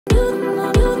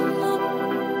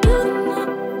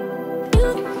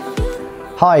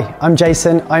Hi, I'm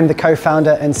Jason. I'm the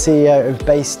co-founder and CEO of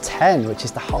BASE10, which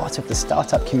is the heart of the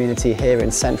startup community here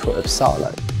in central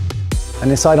Uppsala.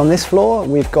 And inside on this floor,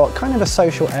 we've got kind of a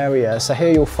social area. So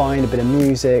here you'll find a bit of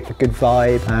music, a good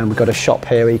vibe, and we've got a shop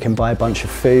here where you can buy a bunch of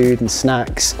food and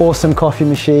snacks. Awesome coffee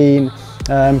machine,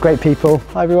 great people.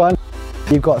 Hi everyone.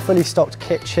 You've got a fully stocked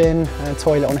kitchen and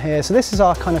toilet on here. So this is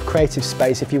our kind of creative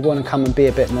space if you want to come and be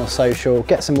a bit more social,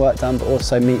 get some work done, but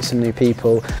also meet some new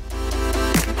people.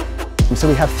 So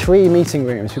we have 3 meeting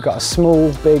rooms. We've got a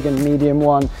small, big and medium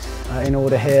one in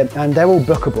order here, and they're all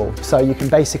bookable. So you can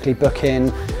basically book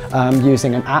in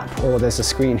using an app, or there's a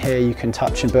screen here you can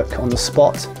touch and book on the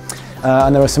spot.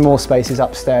 And there are some more spaces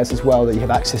upstairs as well that you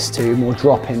have access to, more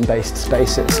drop-in based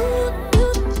spaces.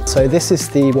 So this is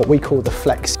what we call the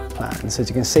flex plan. So as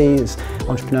you can see, there's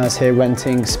entrepreneurs here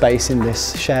renting space in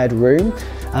this shared room,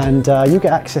 and you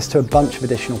get access to a bunch of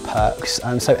additional perks.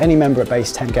 So any member at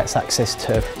BASE10 gets access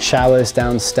to showers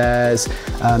downstairs,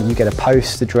 you get a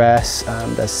post address,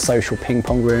 there's social ping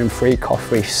pong room, free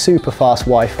coffee, super fast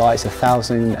Wi-Fi, it's a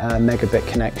 1000 megabit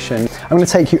connection. I'm going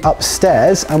to take you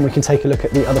upstairs and we can take a look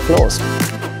at the other floors.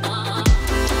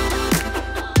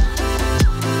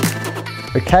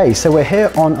 Okay, so we're here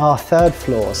on our 3rd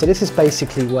floor. So this is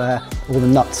basically where all the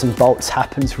nuts and bolts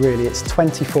happens really. It's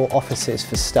 24 offices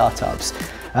for startups,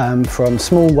 from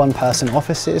small 1-person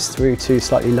offices through to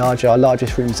slightly larger. Our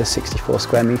largest room is a 64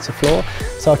 square meter floor.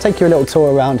 So I'll take you a little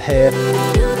tour around here.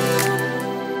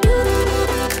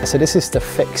 So this is the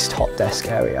fixed hot desk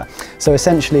area. So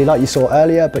essentially like you saw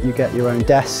earlier, but you get your own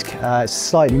desk. It's a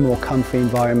slightly more comfy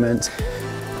environment.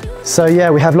 So yeah,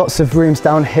 we have lots of rooms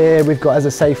down here. We've got, as I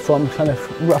say, from kind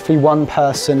of roughly 1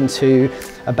 person to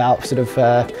about sort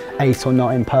of 8 or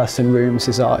 9 person rooms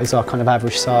is our kind of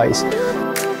average size.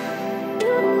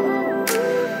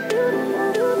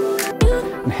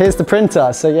 And here's the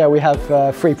printer. So yeah, we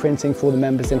have free printing for the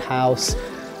members in-house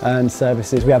and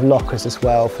services. We have lockers as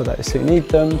well for those who need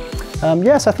them.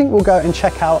 Yes, I think we'll go and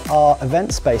check out our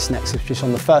event space next, which is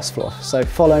on the 1st floor. So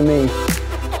follow me.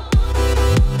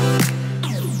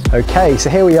 Okay, so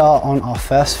here we are on our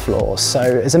 1st floor. So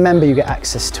as a member, you get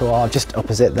access to our, just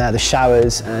opposite there, the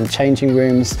showers and changing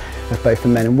rooms of both for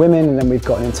men and women. And then we've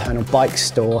got an internal bike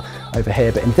store over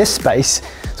here. But in this space,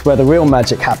 it's where the real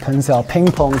magic happens, our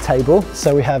ping pong table.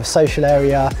 So we have a social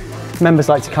area. Members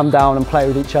like to come down and play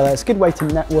with each other. It's a good way to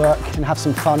network and have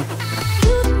some fun.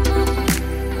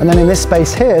 And then in this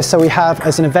space here, so we have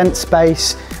as an event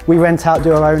space, we rent out,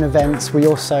 do our own events. We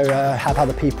also have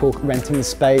other people renting the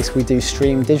space. We do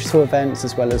stream digital events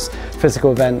as well as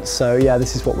physical events. So yeah,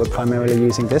 this is what we're primarily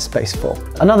using this space for.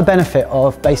 Another benefit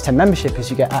of BASE10 membership is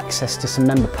you get access to some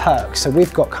member perks. So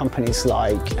we've got companies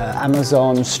like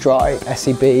Amazon, Stripe,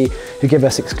 SEB, who give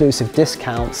us exclusive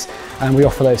discounts, and we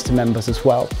offer those to members as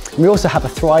well. And we also have a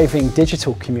thriving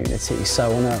digital community.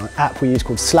 So on an app we use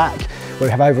called Slack, where we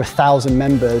have over 1,000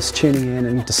 members tuning in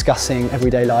and discussing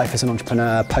everyday life as an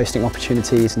entrepreneur, posting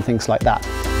opportunities and things like that.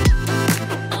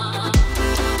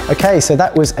 Okay, so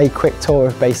that was a quick tour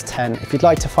of BASE10. If you'd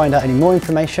like to find out any more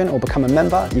information or become a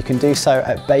member, you can do so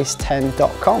at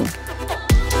base10.com.